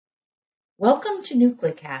Welcome to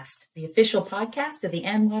NucleCast, the official podcast of the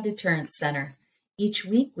ANWA Deterrence Center. Each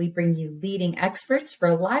week, we bring you leading experts for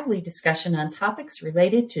a lively discussion on topics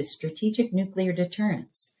related to strategic nuclear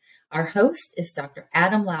deterrence. Our host is Dr.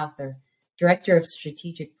 Adam Lowther, Director of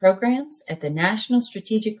Strategic Programs at the National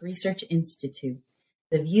Strategic Research Institute.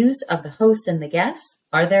 The views of the hosts and the guests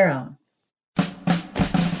are their own.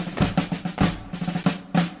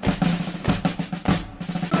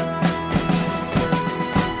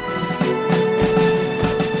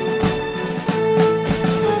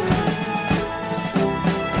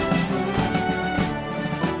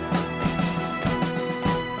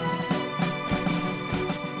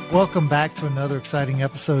 Welcome back to another exciting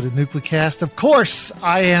episode of NucleCast. Of course,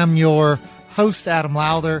 I am your host, Adam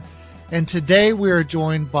Lowther, and today we are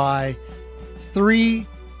joined by three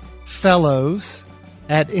fellows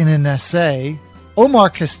at NNSA, Omar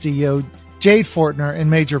Castillo, Jade Fortiner,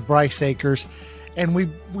 and Major Bryce Akers. And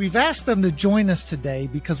we've asked them to join us today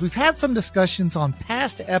because we've had some discussions on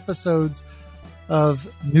past episodes of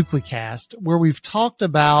NucleCast where we've talked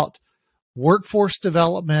about workforce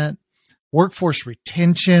development, workforce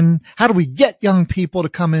retention. How do we get young people to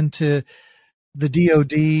come into the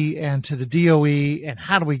DOD and to the DOE? And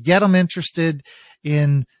how do we get them interested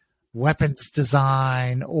in weapons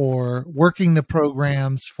design or working the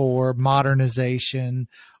programs for modernization,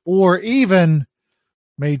 or even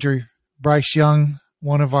Major Bryce Young,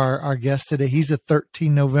 one of our guests today. He's a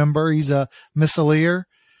 13 November. He's a missileer.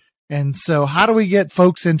 And so how do we get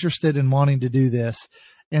folks interested in wanting to do this?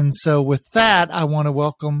 And so with that, I want to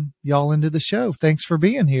welcome y'all into the show. Thanks for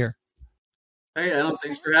being here. Hey, Adam,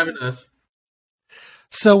 thanks for having us.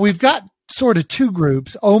 So we've got sort of two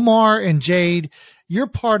groups. Omar and Jade, you're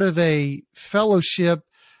part of a fellowship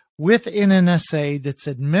with NNSA that's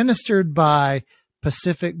administered by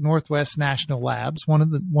Pacific Northwest National Labs, one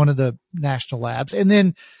of the national labs. And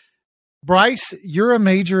then Bryce, you're a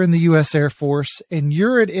major in the U.S. Air Force, and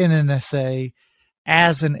you're at NNSA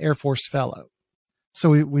as an Air Force fellow. So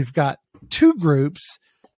we've got two groups.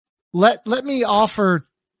 Let me offer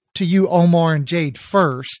to you, Omar and Jade,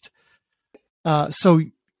 first. So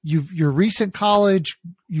your recent college,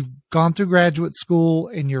 you've gone through graduate school,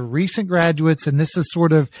 and your recent graduates, and this is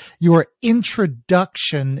sort of your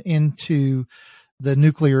introduction into the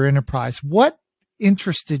nuclear enterprise. What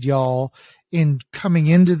interested y'all in coming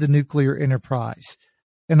into the nuclear enterprise?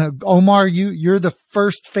 And Omar, you're the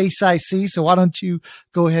first face I see, so why don't you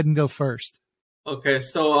go ahead and go first? Okay,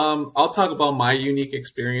 so I'll talk about my unique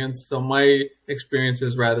experience. So my experience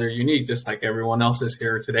is rather unique, just like everyone else's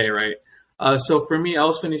here today, right? So for me, I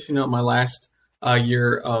was finishing up my last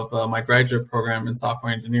year of my graduate program in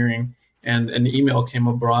software engineering, and an email came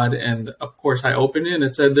abroad. And of course, I opened it and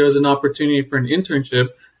it said there was an opportunity for an internship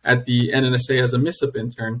at the NNSA as a MISSIP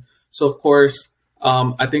intern. So of course,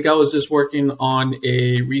 I think I was just working on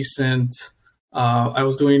a recent I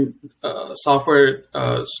was doing software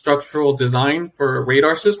structural design for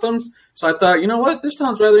radar systems. So I thought, you know what, this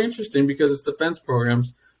sounds rather interesting because it's defense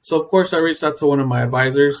programs. So, of course, I reached out to one of my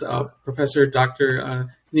advisors, Professor Dr.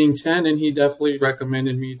 Ning Chen, and he definitely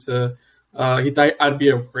recommended me to, he thought I'd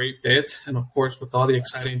be a great fit. And, of course, with all the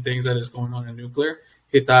exciting things that is going on in nuclear,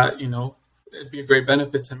 he thought, it'd be a great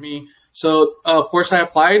benefit to me. So, of course, I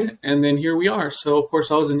applied, and then here we are. So, of course,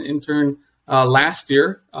 I was an intern last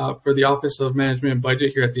year for the Office of Management and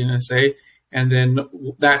Budget here at the NSA. And then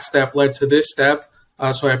that step led to this step.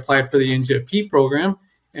 So I applied for the NGFP program.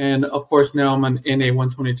 And of course, now I'm on NA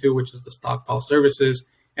 122, which is the Stockpile Services.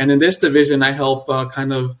 And in this division, I help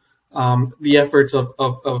the efforts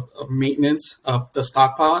of maintenance of the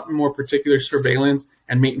stockpile, more particular surveillance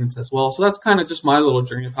and maintenance as well. So that's kind of just my little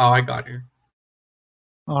journey of how I got here.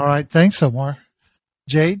 All right. Thanks, Omar.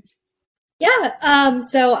 Jade? Yeah,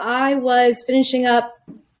 so I was finishing up,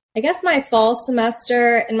 I guess, my fall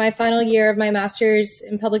semester in my final year of my master's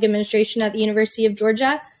in public administration at the University of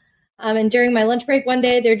Georgia. And during my lunch break one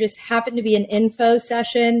day, there just happened to be an info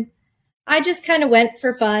session. I just kind of went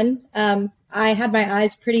for fun. I had my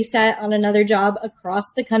eyes pretty set on another job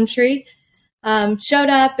across the country. Showed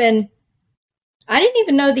up, and I didn't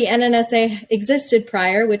even know the NNSA existed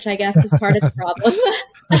prior, which I guess is part of the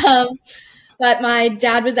problem. But my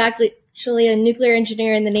dad was actually a nuclear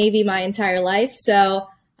engineer in the Navy my entire life. So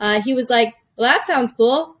he was like, well, that sounds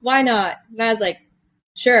cool. Why not? And I was like,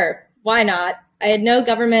 sure, why not? I had no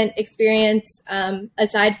government experience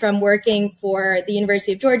aside from working for the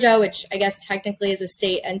University of Georgia, which I guess technically is a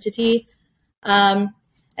state entity. And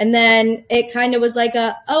then it kind of was like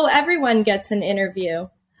everyone gets an interview.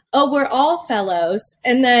 Oh, we're all fellows.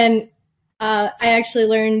 And then I actually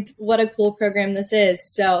learned what a cool program this is.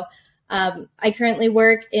 So I currently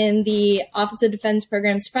work in the Office of Defense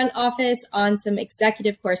Programs front office on some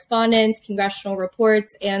executive correspondence, congressional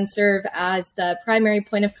reports, and serve as the primary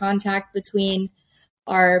point of contact between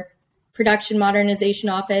our production modernization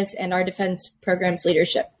office and our defense programs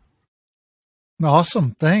leadership.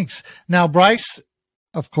 Awesome. Thanks. Now, Bryce,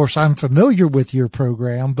 of course, I'm familiar with your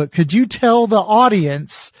program, but could you tell the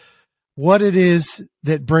audience what it is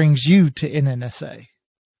that brings you to NNSA?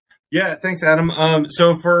 Yeah, thanks, Adam.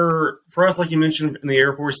 So for us, like you mentioned in the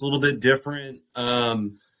Air Force, a little bit different,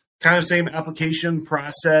 kind of same application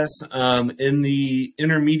process in the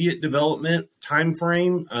intermediate development time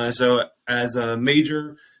frame. So as a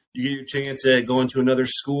major, you get your chance at going to another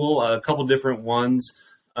school, a couple different ones,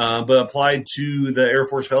 but applied to the Air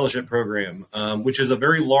Force Fellowship Program, which is a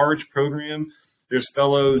very large program. There's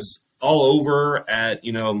fellows all over at,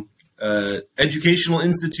 educational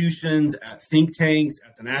institutions, at think tanks,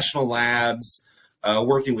 at the national labs,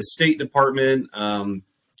 working with State Department.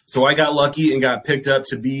 So I got lucky and got picked up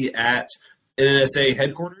to be at NNSA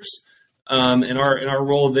headquarters. And our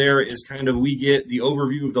role there is kind of, we get the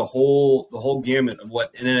overview of the whole gamut of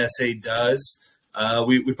what NNSA does.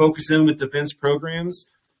 We focus in with defense programs,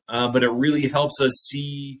 but it really helps us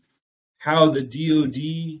see how the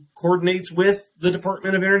DoD coordinates with the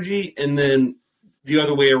Department of Energy, and then the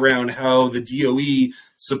other way around, how the DOE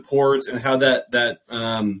supports and how that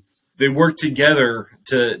they work together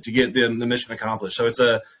to get the mission accomplished. So it's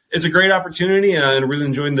a great opportunity, and I'm really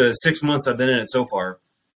enjoying the 6 months I've been in it so far.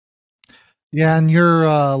 Yeah, and you're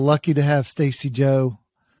lucky to have Stacy Joe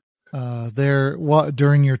there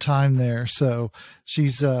during your time there. So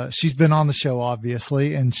she's been on the show,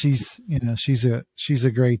 obviously, and she's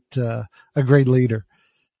a great leader.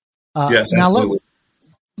 Yes, absolutely. Now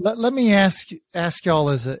let me ask y'all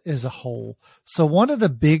as a whole. So one of the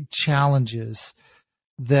big challenges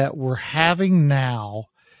that we're having now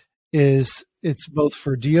is it's both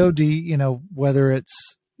for DoD, whether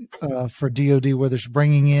it's for DoD, whether it's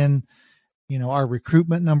bringing in, our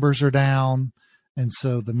recruitment numbers are down. And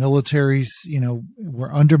so the military's,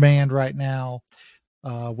 we're undermanned right now.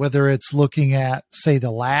 Whether it's looking at, say,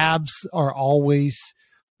 the labs are always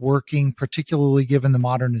working, particularly given the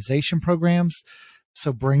modernization programs.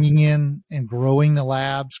 So bringing in and growing the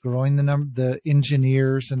labs, growing the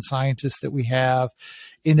engineers and scientists that we have.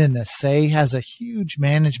 NNSA has a huge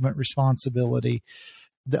management responsibility,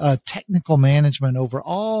 technical management over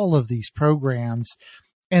all of these programs.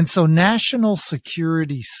 And so national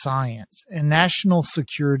security science and national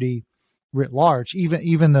security writ large,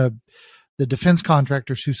 even the defense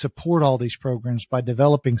contractors who support all these programs by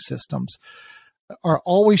developing systems, are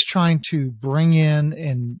always trying to bring in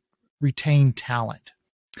and retain talent.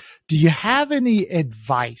 Do you have any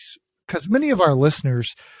advice? Because many of our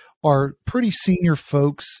listeners are pretty senior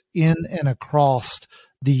folks in and across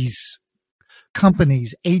these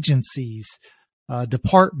companies, agencies,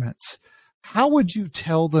 departments. How would you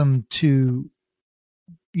tell them to,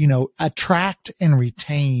 attract and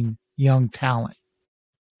retain young talent?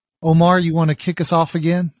 Omar, you want to kick us off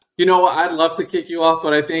again? I'd love to kick you off,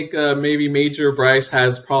 but I think maybe Major Bryce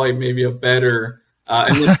has probably maybe a better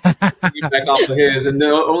and then back off of his. And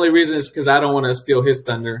the only reason is because I don't want to steal his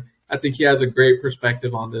thunder. I think he has a great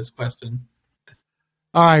perspective on this question.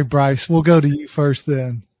 All right, Bryce, we'll go to you first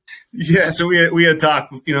then. Yeah, so we had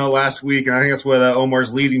talked, last week, and I think that's what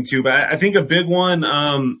Omar's leading to. But I think a big one,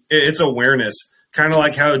 it's awareness. Kind of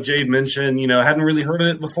like how Jade mentioned, hadn't really heard of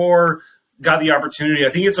it before, got the opportunity. I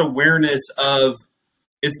think it's awareness of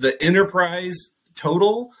it's the enterprise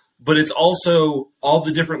total, but it's also all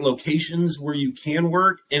the different locations where you can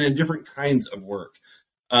work and in different kinds of work.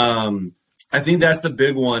 I think that's the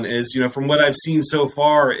big one is, from what I've seen so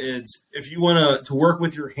far, it's if you want to work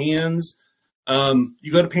with your hands,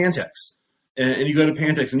 you go to Pantex and you go to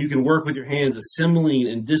Pantex and you can work with your hands assembling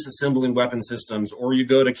and disassembling weapon systems, or you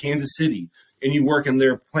go to Kansas City and you work in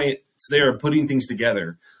their plants there putting things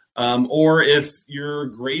together. Or if you're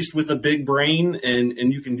graced with a big brain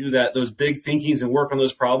and you can do those big thinkings and work on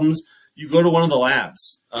those problems, you go to one of the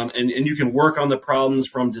labs and you can work on the problems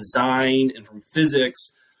from design and from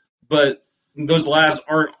physics. But those labs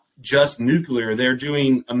aren't just nuclear. They're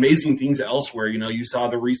doing amazing things elsewhere. You saw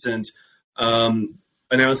the recent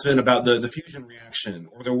announcement about the fusion reaction,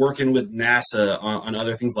 or they're working with NASA on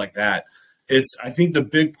other things like that. I think the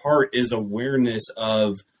big part is awareness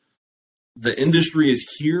of the industry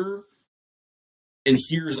is here, and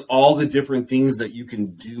here's all the different things that you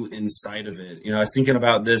can do inside of it. I was thinking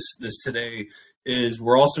about this today, is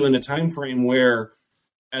we're also in a time frame where,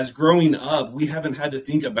 as growing up, we haven't had to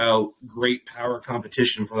think about great power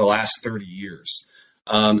competition for the last 30 years,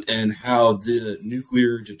 and how the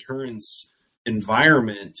nuclear deterrence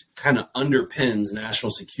environment kind of underpins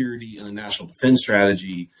national security and the national defense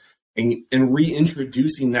strategy, and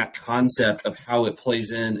reintroducing that concept of how it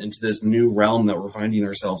plays into this new realm that we're finding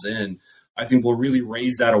ourselves in, I think will really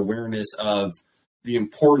raise that awareness of the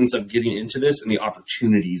importance of getting into this and the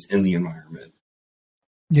opportunities in the environment.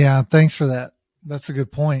 Yeah, thanks for that. That's a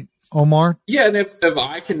good point. Omar? Yeah, and if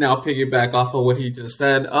I can now piggyback off of what he just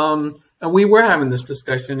said, and we were having this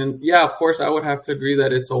discussion, and yeah, of course, I would have to agree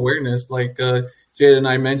that it's awareness. Like Jade and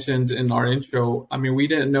I mentioned in our intro, I mean, we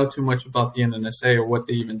didn't know too much about the NNSA or what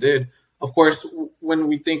they even did. Of course, when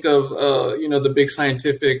we think of, the big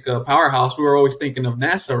scientific powerhouse, we were always thinking of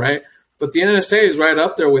NASA, right? But the NNSA is right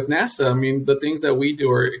up there with NASA. I mean, the things that we do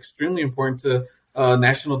are extremely important to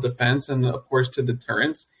national defense and, of course, to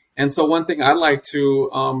deterrence. And so one thing I'd like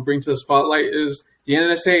to bring to the spotlight is the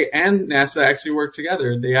NNSA and NASA actually work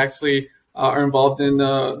together. They actually are involved in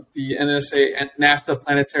the NNSA and NASA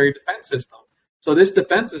planetary defense system. So this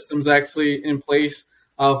defense system is actually in place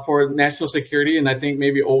for national security, and I think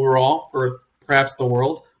maybe overall for perhaps the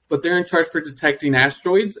world. But they're in charge for detecting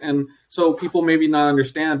asteroids. And so people maybe not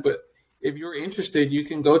understand, but if you're interested, you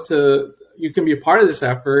can be a part of this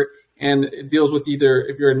effort, and it deals with either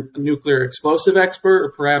if you're a nuclear explosive expert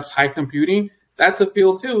or perhaps high computing, that's a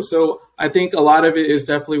field too. So I think a lot of it is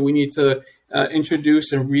definitely we need to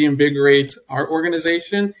introduce and reinvigorate our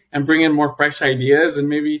organization and bring in more fresh ideas and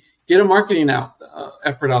maybe get a marketing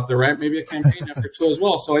effort out there, right? Maybe a campaign effort too as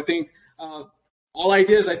well. So I think all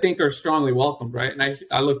ideas I think are strongly welcomed, right? And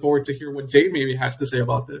I look forward to hear what Jade maybe has to say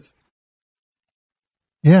about this.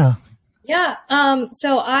 Yeah. Yeah.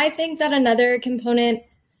 So I think that another component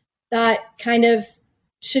that kind of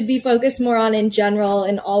should be focused more on in general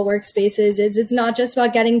in all workspaces is it's not just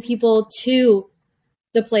about getting people to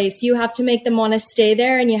the place. You have to make them want to stay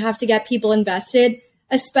there, and you have to get people invested,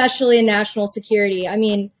 especially in national security. I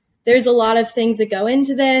mean, there's a lot of things that go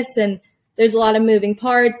into this, and there's a lot of moving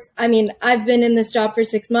parts. I mean, I've been in this job for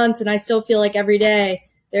 6 months, and I still feel like every day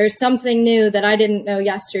there's something new that I didn't know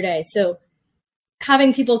yesterday. So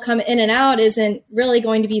having people come in and out isn't really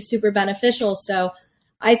going to be super beneficial. So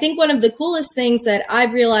I think one of the coolest things that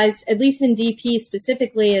I've realized, at least in DP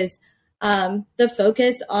specifically, is the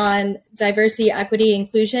focus on diversity, equity,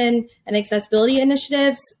 inclusion, and accessibility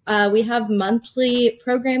initiatives. We have monthly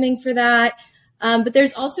programming for that. But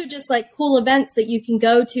there's also just like cool events that you can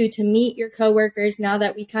go to meet your coworkers now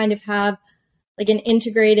that we kind of have like an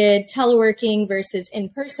integrated teleworking versus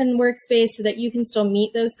in-person workspace, so that you can still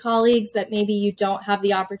meet those colleagues that maybe you don't have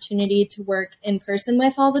the opportunity to work in person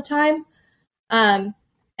with all the time.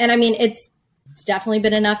 And I mean, it's definitely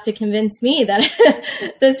been enough to convince me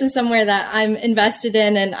that this is somewhere that I'm invested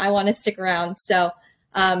in and I want to stick around. So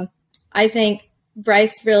I think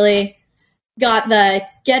Bryce really got the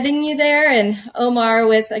getting you there, and Omar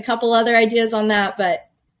with a couple other ideas on that. But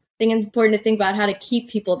I think it's important to think about how to keep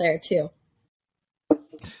people there too.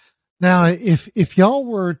 Now, if y'all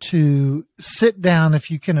were to sit down, if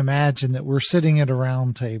you can imagine that we're sitting at a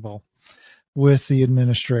round table with the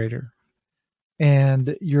administrator,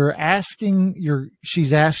 and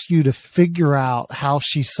she's asked you to figure out how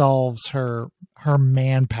she solves her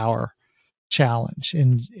manpower challenge,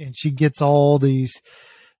 and she gets all these,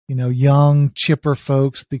 young chipper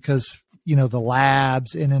folks because the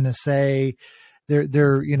labs, NNSA,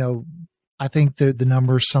 they're I think the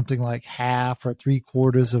number is something like half or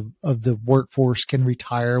 3/4 of the workforce can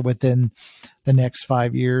retire within the next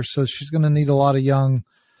 5 years. So she's going to need a lot of young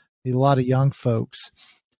folks.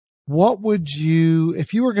 What would you,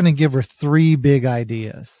 if you were going to give her 3 big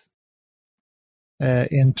ideas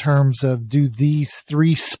in terms of do these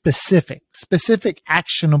 3 specific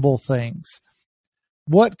actionable things,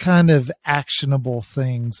 what kind of actionable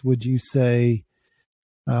things would you say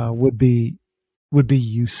would be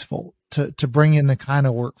useful to bring in the kind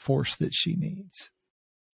of workforce that she needs?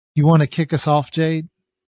 You want to kick us off, Jade?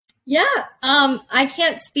 Yeah. I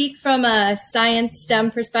can't speak from a science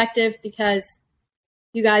STEM perspective because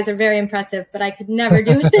you guys are very impressive, but I could never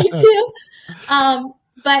do what they do.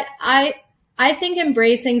 But I think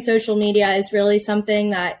embracing social media is really something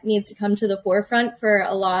that needs to come to the forefront for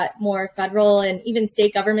a lot more federal and even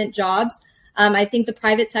state government jobs. I think the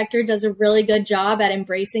private sector does a really good job at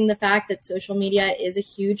embracing the fact that social media is a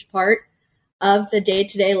huge part of the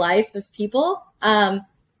day-to-day life of people.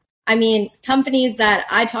 I mean, companies that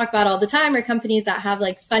I talk about all the time are companies that have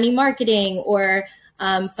like funny marketing or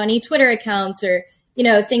funny Twitter accounts or,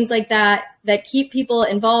 things like that keep people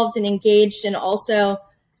involved and engaged, and also,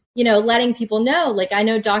 letting people know. Like, I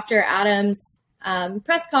know Dr. Adams'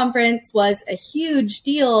 press conference was a huge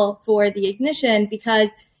deal for the ignition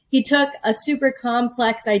because he took a super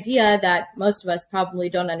complex idea that most of us probably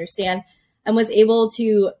don't understand and was able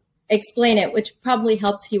to explain it, which probably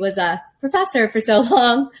helps he was a professor for so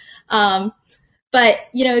long. But,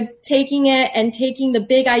 taking it and taking the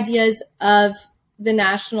big ideas of the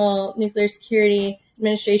National Nuclear Security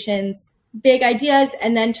Administration's big ideas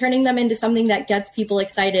and then turning them into something that gets people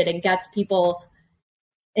excited and gets people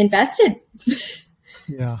invested.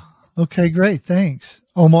 Yeah. Okay, great. Thanks.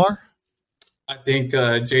 Omar? I think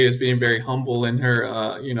Jade is being very humble in her,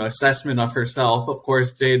 assessment of herself. Of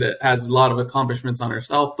course, Jade has a lot of accomplishments on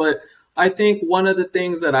herself, but I think one of the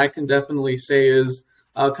things that I can definitely say is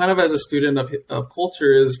kind of as a student of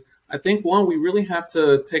culture is I think, one, we really have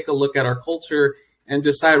to take a look at our culture and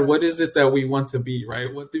decide what is it that we want to be,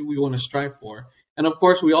 right? What do we want to strive for? And of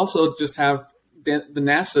course, we also just have the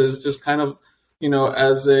NASA's just kind of,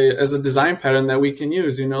 as a design pattern that we can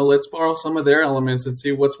use. Let's borrow some of their elements and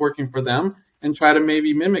see what's working for them and try to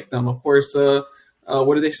maybe mimic them. Of course,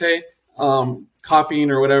 what do they say?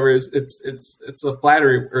 Copying or whatever it's a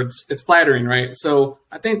flattery, or it's flattering, right? So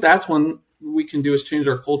I think that's one we can do is change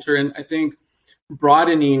our culture, and I think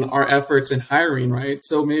broadening our efforts in hiring, right?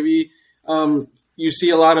 So maybe you see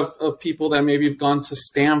a lot of people that maybe have gone to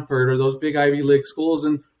Stanford or those big Ivy League schools,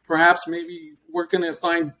 and perhaps maybe we're going to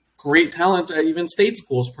find great talent at even state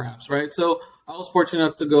schools, perhaps, right? So I was fortunate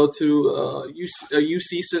enough to go to a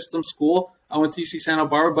UC system school. I went to UC Santa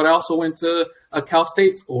Barbara, but I also went to a Cal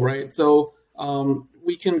State school, right? So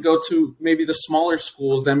we can go to maybe the smaller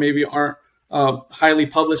schools that maybe aren't highly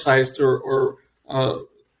publicized or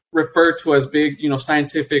referred to as big,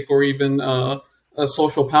 scientific or even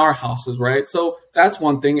social powerhouses, right? So that's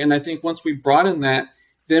one thing. And I think once we broaden that,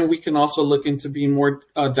 then we can also look into being more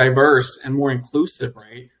diverse and more inclusive,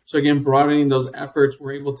 right? So again, broadening those efforts,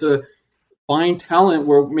 we're able to find talent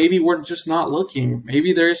where maybe we're just not looking.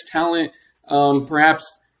 Maybe there is talent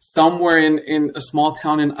perhaps somewhere in a small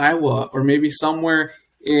town in Iowa, or maybe somewhere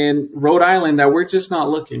in Rhode Island that we're just not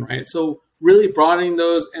looking, right? So really broadening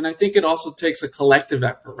those. And I think it also takes a collective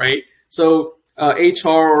effort, right? So HR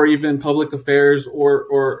or even public affairs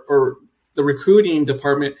or the recruiting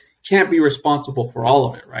department can't be responsible for all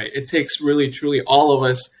of it, right? It takes really, truly all of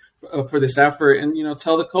us for this effort. And,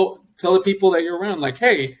 tell the people that you're around, like,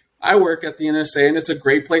 hey, I work at the NNSA and it's a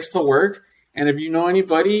great place to work. And if you know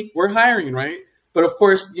anybody, we're hiring, right? But of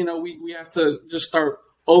course, we have to just start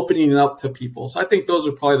opening it up to people. So I think those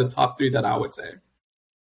are probably the top three that I would say.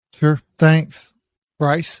 Sure. Thanks.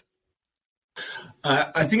 Bryce?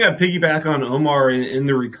 I think I piggyback on Omar in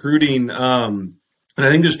the recruiting. And I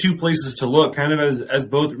think there's two places to look, kind of as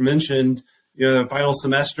both mentioned, the final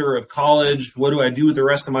semester of college. What do I do with the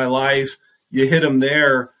rest of my life? You hit them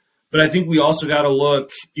there. But I think we also got to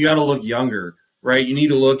look younger, right? You need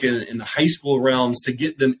to look in the high school realms to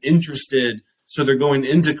get them interested. So they're going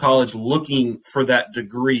into college looking for that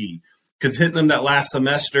degree, because hitting them that last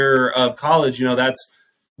semester of college,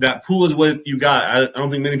 that pool is what you got. I don't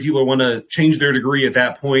think many people want to change their degree at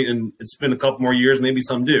that point and spend a couple more years. Maybe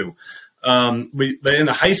some do. But in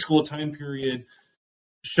the high school time period,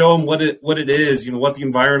 show them what it is, what the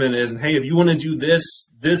environment is. And hey, if you want to do this,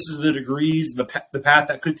 this is the degrees, the path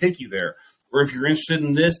that could take you there. Or if you're interested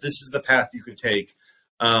in this, this is the path you could take.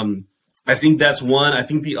 I think that's one. I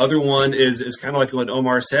think the other one is kind of like what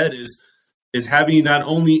Omar said, is having not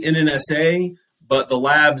only NNSA, but the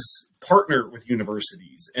labs partner with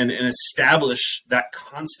universities and establish that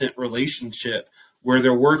constant relationship where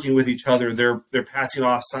they're working with each other. They're passing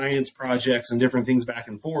off science projects and different things back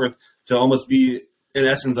and forth to almost be, in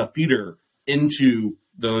essence, a feeder into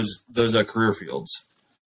those career fields.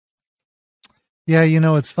 Yeah,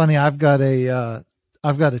 it's funny. I've got a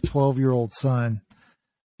 12-year-old son,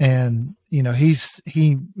 and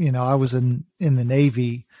I was in the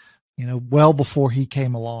Navy, well before he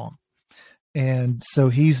came along. And so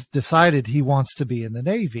he's decided he wants to be in the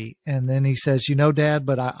Navy. And then he says, Dad,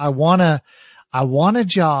 but I want a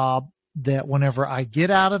job that whenever I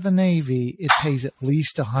get out of the Navy, it pays at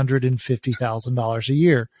least $150,000 a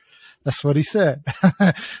year. That's what he said.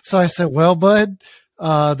 So I said, well, bud,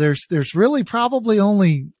 there's really probably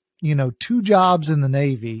only, 2 jobs in the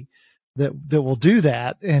Navy that will do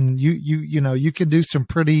that. And you can do some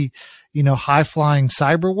pretty, high flying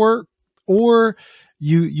cyber work, or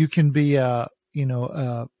you can be a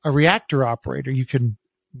reactor operator. You can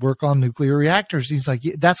work on nuclear reactors. He's like,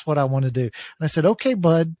 yeah, that's what I want to do. And I said, okay,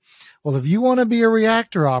 bud. Well, if you want to be a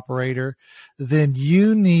reactor operator, then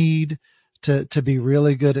you need to be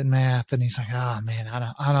really good at math. And he's like, man, I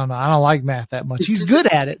don't know. I don't like math that much. He's good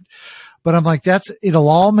at it. But I'm like, it'll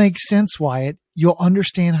all make sense, Wyatt. You'll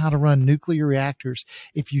understand how to run nuclear reactors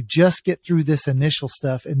if you just get through this initial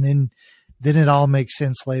stuff, and then then it all makes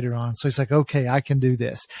sense later on. So he's like, okay, I can do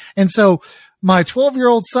this. And so my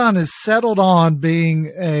 12-year-old son is settled on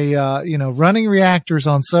being running reactors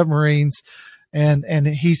on submarines. And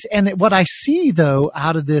what I see though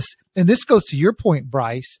out of this, and this goes to your point,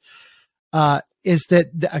 Bryce, is that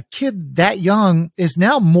a kid that young is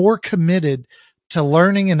now more committed to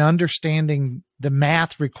learning and understanding the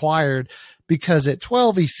math required, because at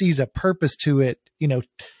 12 he sees a purpose to it,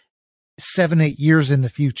 7-8 years in the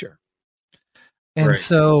future. And right.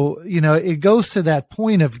 So, it goes to that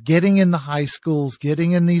point of getting in the high schools,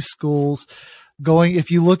 getting in these schools, going,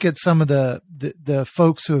 if you look at some of the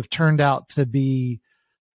folks who have turned out to be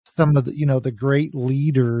some of the, the great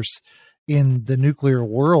leaders in the nuclear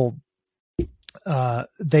world,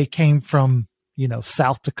 they came from,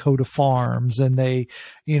 South Dakota farms, and they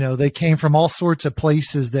came from all sorts of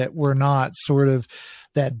places that were not sort of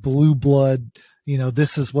that blue blood,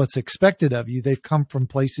 this is what's expected of you. They've come from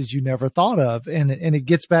places you never thought of. And it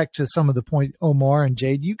gets back to some of the point Omar and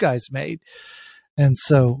Jade, you guys made. And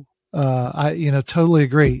so, I totally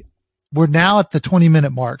agree. We're now at the 20-minute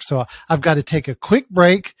mark, so I've got to take a quick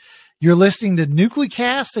break. You're listening to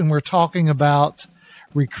NucleCast, and we're talking about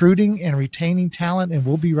recruiting and retaining talent, and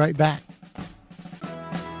we'll be right back.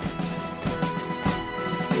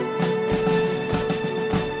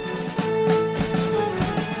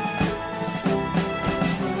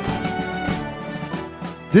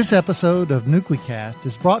 This episode of NucleCast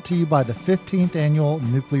is brought to you by the 15th Annual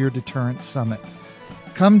Nuclear Deterrence Summit.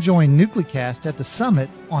 Come join NucleCast at the summit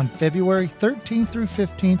on February 13th through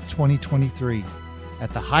 15th, 2023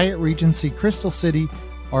 at the Hyatt Regency Crystal City,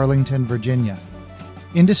 Arlington, Virginia.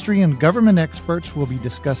 Industry and government experts will be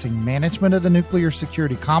discussing management of the nuclear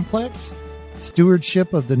security complex,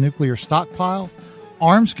 stewardship of the nuclear stockpile,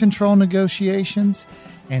 arms control negotiations,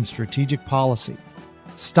 and strategic policy.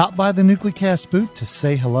 Stop by the NucleCast booth to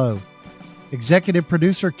say hello. Executive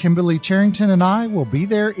producer Kimberly Charrington and I will be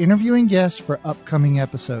there interviewing guests for upcoming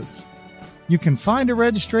episodes. You can find a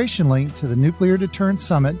registration link to the Nuclear Deterrence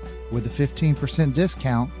Summit with a 15%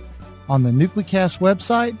 discount on the NucleCast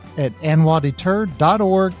website at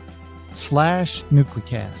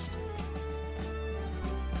anwadeter.org/NucleCast.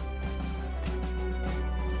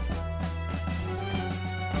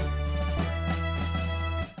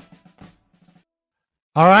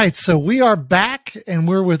 All right, so we are back, and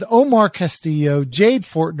we're with Omar Castillo, Jade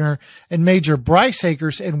Fortiner, and Major Bryce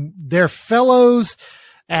Akers, and they're fellows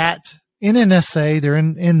at NNSA. They're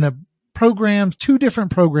in the programs, 2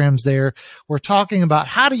 different programs there. We're talking about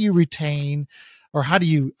how do you retain, or how do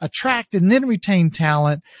you attract and then retain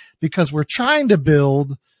talent, because we're trying to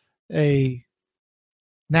build a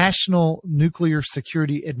National Nuclear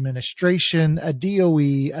Security Administration, a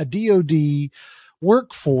DOE, a DOD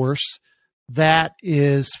workforce that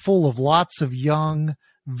is full of lots of young,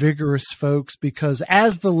 vigorous folks, because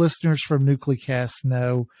as the listeners from NucleCast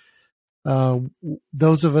know,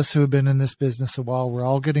 those of us who have been in this business a while, we're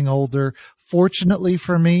all getting older. Fortunately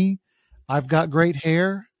for me, I've got great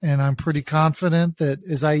hair, and I'm pretty confident that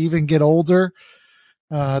as I even get older,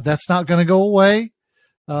 that's not going to go away.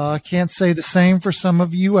 I can't say the same for some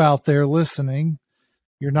of you out there listening.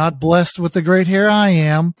 You're not blessed with the great hair I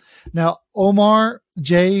am. Now, Omar,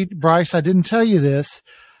 Jade, Bryce, I didn't tell you this,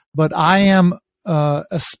 but I am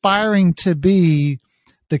aspiring to be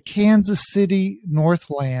the Kansas City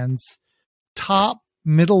Northland's top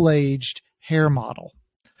middle-aged hair model.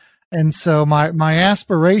 And so my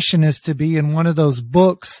aspiration is to be in one of those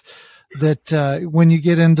books that when you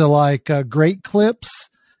get into like great clips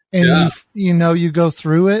and you go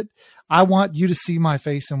through it, I want you to see my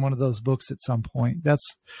face in one of those books at some point.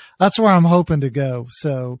 That's where I'm hoping to go.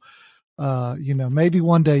 So, maybe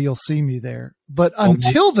one day you'll see me there. But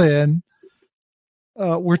until then,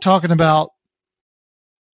 we're talking about,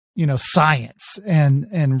 science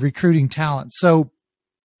and recruiting talent. So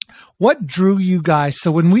what drew you guys?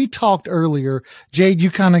 So when we talked earlier, Jade,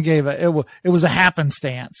 you kind of gave it was a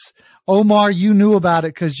happenstance. Omar, you knew about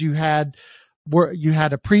it because you had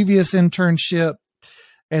a previous internship.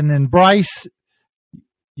 And then Bryce,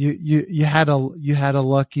 you had a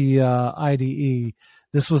lucky IDE.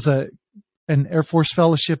 This was an Air Force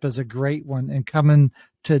fellowship is a great one, and coming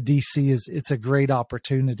to DC it's a great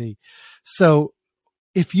opportunity. So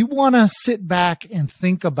if you want to sit back and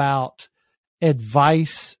think about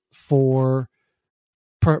advice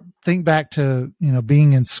think back to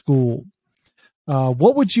being in school,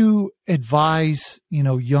 what would you advise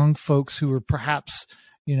young folks who are perhaps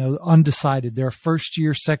undecided? They're a first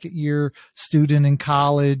year, second year student in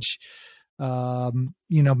college.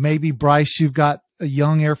 Maybe Bryce, you've got a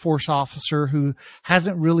young Air Force officer who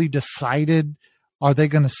hasn't really decided, are they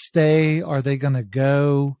going to stay? Are they going to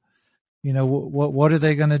go? What are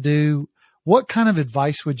they going to do? What kind of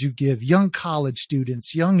advice would you give young college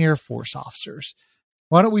students, young Air Force officers?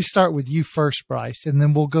 Why don't we start with you first, Bryce, and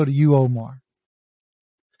then we'll go to you, Omar.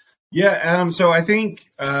 Yeah, Adam. So I think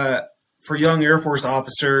for young Air Force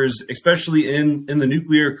officers, especially in the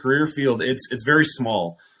nuclear career field, it's very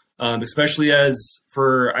small. Especially as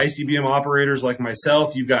for ICBM operators like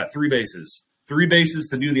myself, you've got three bases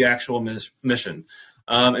to do the actual mission.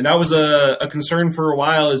 And that was a concern for a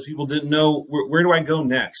while, as people didn't know where do I go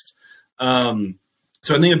next.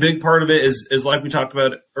 So I think a big part of it is like we talked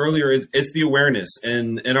about earlier, it's the awareness.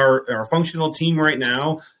 And our functional team right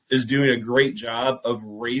now is doing a great job of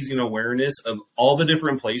raising awareness of all the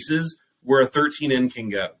different places where a 13N can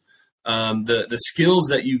go. The skills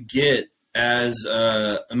that you get as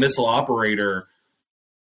a missile operator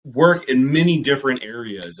work in many different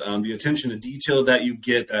areas. The attention to detail that you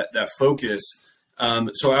get, that focus.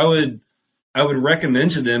 So I would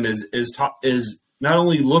recommend to them is not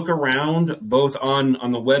only look around both on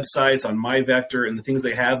the websites, on MyVector and the things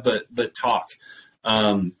they have, but talk.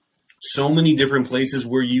 So many different places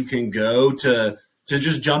where you can go to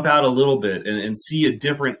just jump out a little bit and see a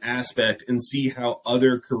different aspect and see how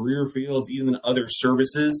other career fields, even other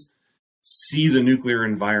services, see the nuclear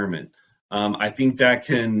environment. I think that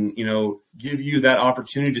can, give you that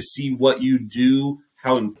opportunity to see what you do,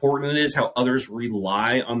 how important it is, how others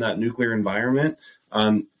rely on that nuclear environment,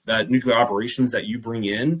 that nuclear operations that you bring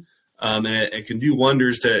in. And it can do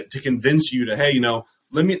wonders to convince you to, hey,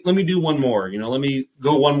 let me do one more, let me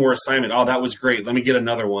go one more assignment. Oh, that was great. Let me get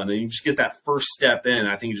another one. And you just get that first step in.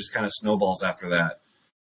 I think it just kind of snowballs after that.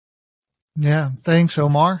 Yeah. Thanks,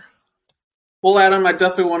 Omar. Well, Adam, I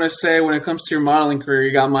definitely want to say when it comes to your modeling career,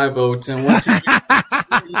 you got my vote. And once you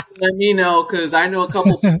let me know, because I know a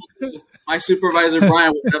couple people too. My supervisor,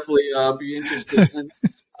 Brian, would definitely be interested. And,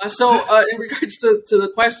 in regards to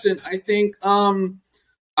the question, I think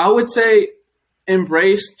I would say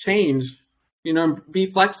embrace change, be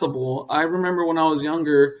flexible. I remember when I was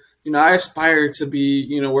younger, I aspired to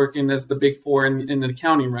be, working as the big four in the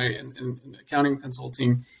accounting, right, in accounting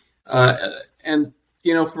consulting. And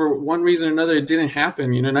for one reason or another, it didn't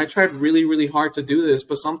happen, and I tried really, really hard to do this,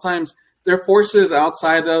 but sometimes there are forces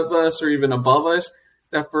outside of us or even above us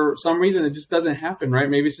that for some reason it just doesn't happen, right?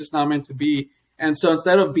 Maybe it's just not meant to be. And so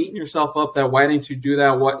instead of beating yourself up that why didn't you do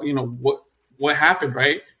that? What happened,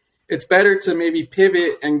 right? It's better to maybe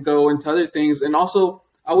pivot and go into other things. And also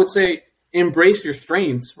I would say embrace your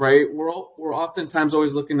strengths, right? We're oftentimes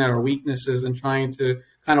always looking at our weaknesses and trying to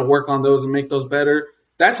kind of work on those and make those better.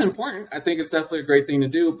 That's important. I think it's definitely a great thing to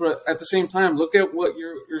do. But at the same time, look at what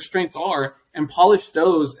your strengths are and polish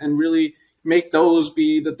those and really make those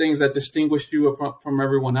be the things that distinguish you from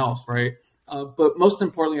everyone else, right? But most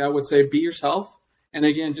importantly, I would say be yourself. And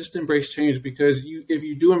again, just embrace change, because if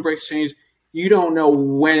you do embrace change, you don't know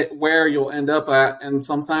where you'll end up at. And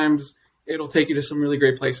sometimes it'll take you to some really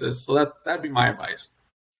great places. So that'd be my advice.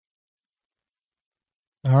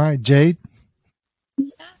 All right, Jade.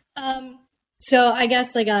 Yeah. So I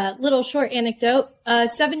guess like a little short anecdote,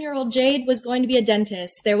 7-year-old Jade was going to be a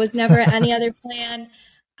dentist. There was never any other plan.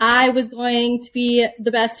 I was going to be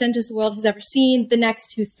the best dentist the world has ever seen, the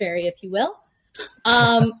next tooth fairy, if you will.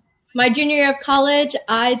 My junior year of college,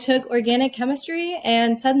 I took organic chemistry,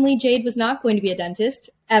 and suddenly Jade was not going to be a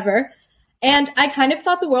dentist ever. And I kind of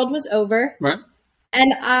thought the world was over. Right.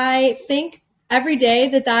 And I think every day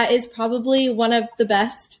that is probably one of the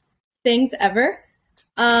best things ever.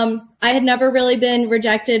 I had never really been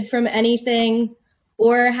rejected from anything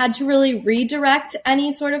or had to really redirect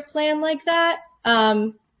any sort of plan like that.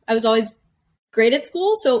 I was always great at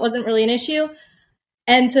school, so it wasn't really an issue.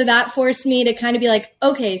 And so that forced me to kind of be like,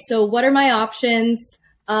 okay, so what are my options?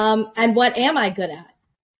 And what am I good at?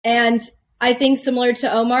 And I think similar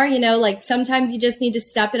to Omar, like sometimes you just need to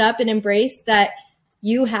step it up and embrace that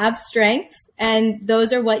you have strengths and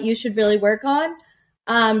those are what you should really work on.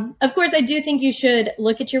 Of course, I do think you should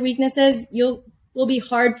look at your weaknesses. You'll be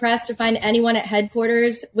hard pressed to find anyone at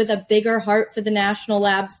headquarters with a bigger heart for the national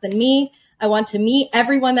labs than me. I want to meet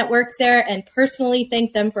everyone that works there and personally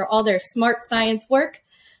thank them for all their smart science work.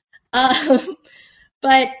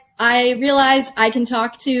 But I realized I can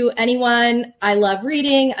talk to anyone. I love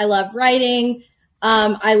reading. I love writing.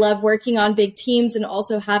 I love working on big teams and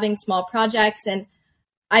also having small projects. And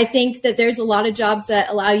I think that there's a lot of jobs that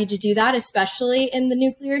allow you to do that, especially in the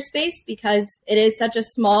nuclear space, because it is such a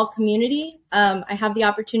small community. I have the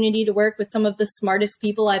opportunity to work with some of the smartest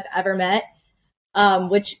people I've ever met.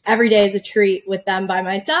 Which every day is a treat with them by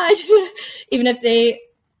my side. Even if they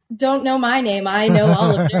don't know my name, I know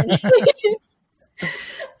all of their names.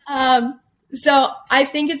 So I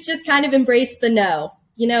think it's just kind of embrace the no.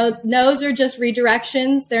 No's are just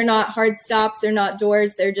redirections. They're not hard stops. They're not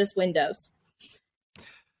doors. They're just windows.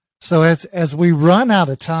 So as we run out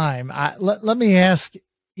of time, let me ask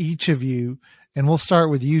each of you, and we'll start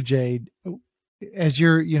with you, Jade. As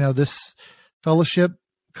this fellowship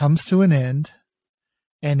comes to an end,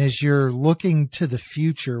 and as you're looking to the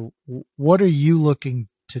future, what are you looking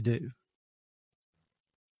to do?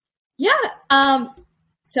 Yeah.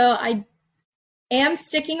 So I am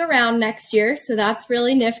sticking around next year, so that's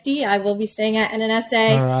really nifty. I will be staying at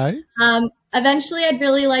NNSA. All right. Eventually, I'd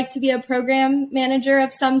really like to be a program manager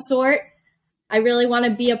of some sort. I really want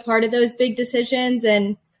to be a part of those big decisions.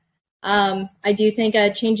 And I do think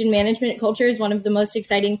a change in management culture is one of the most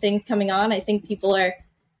exciting things coming on. I think people are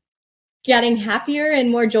getting happier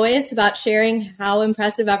and more joyous about sharing how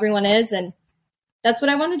impressive everyone is. And that's what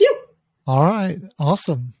I want to do. All right.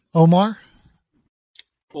 Awesome. Omar?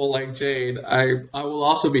 Well, like Jade, I will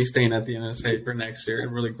also be staying at the NSA for next year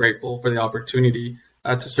and really grateful for the opportunity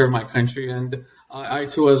to serve my country. And I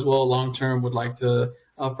too, as well, long term, would like to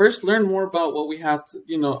first learn more about what we have.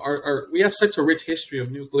 We have such a rich history of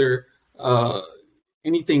nuclear,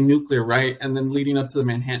 anything nuclear, right? And then leading up to the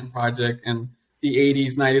Manhattan Project and the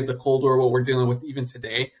 80s, 90s, the Cold War, what we're dealing with even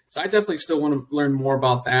today. So I definitely still want to learn more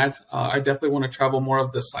about that. I definitely want to travel more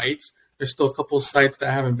of the sites. There's still a couple of sites that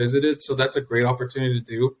I haven't visited, so that's a great opportunity to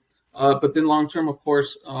do. But then long term, of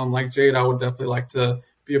course, like Jade, I would definitely like to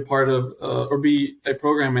be a part of or be a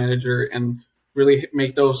program manager and really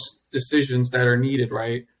make those decisions that are needed,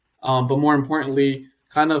 right? But more importantly,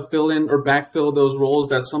 kind of fill in or backfill those roles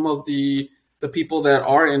that some of the people that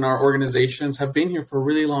are in our organizations have been here for a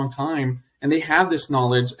really long time, and they have this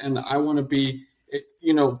knowledge, and I want to be,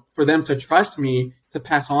 for them to trust me to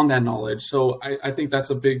pass on that knowledge. So I think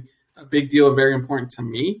that's a big deal, very important to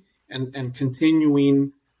me, and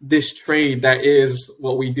continuing this trade that is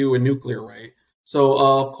what we do in nuclear, right? So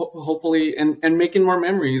hopefully, and making more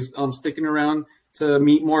memories, sticking around to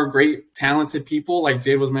meet more great, talented people like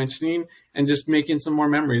Jade was mentioning, and just making some more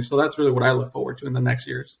memories. So that's really what I look forward to in the next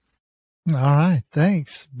years. All right.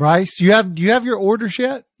 Thanks. Bryce, do you have your orders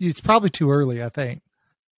yet? It's probably too early, I think.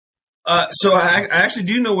 So I actually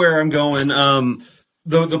do know where I'm going.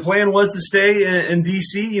 The plan was to stay in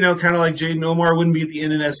D.C., kind of like Jade and Omar wouldn't be at the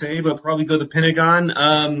NNSA, but probably go to the Pentagon.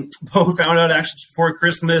 But we found out actually before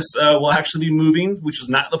Christmas we'll actually be moving, which was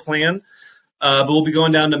not the plan. But we'll be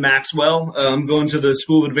going down to Maxwell. Going to the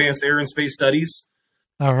School of Advanced Air and Space Studies.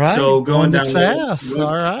 All right. So going down fast. There.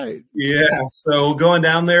 All right. Yeah. So going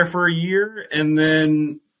down there for a year and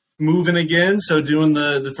then moving again. So doing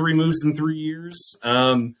the 3 moves in 3 years.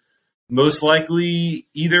 Most likely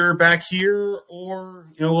either back here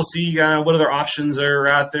or, we'll see what other options are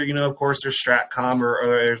out there. Of course, there's StratCom or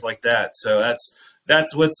others like that. So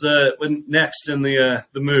that's what's next in the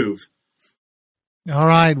move. All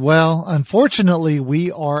right. Well, unfortunately,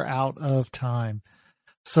 we are out of time.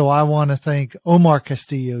 So I want to thank Omar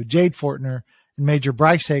Castillo, Jade Fortiner, and Major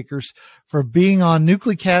Bryce Akers for being on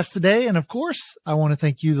NucleCast today. And of course, I want to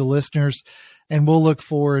thank you, the listeners, and we'll look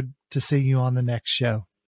forward to seeing you on the next show.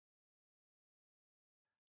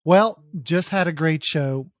 Well, just had a great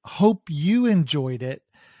show. Hope you enjoyed it.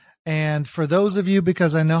 And for those of you,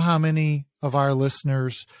 because I know how many of our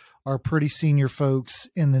listeners are pretty senior folks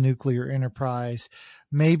in the nuclear enterprise,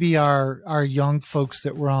 maybe our young folks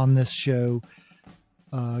that were on this show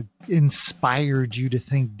inspired you to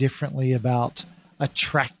think differently about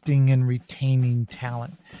attracting and retaining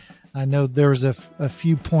talent. I know there was a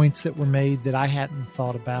few points that were made that I hadn't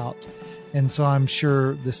thought about. And so I'm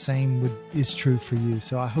sure the same is true for you.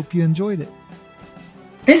 So I hope you enjoyed it.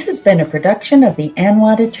 This has been a production of the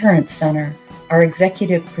ANWA Deterrence Center. Our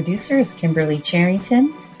executive producer is Kimberly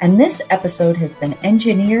Charrington, and this episode has been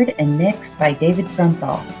engineered and mixed by David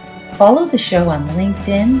Brunthal. Follow the show on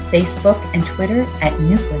LinkedIn, Facebook, and Twitter at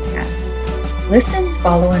NucleCast. Listen,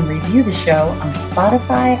 follow, and review the show on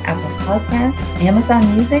Spotify, Apple Podcasts, Amazon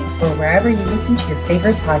Music, or wherever you listen to your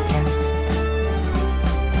favorite podcasts.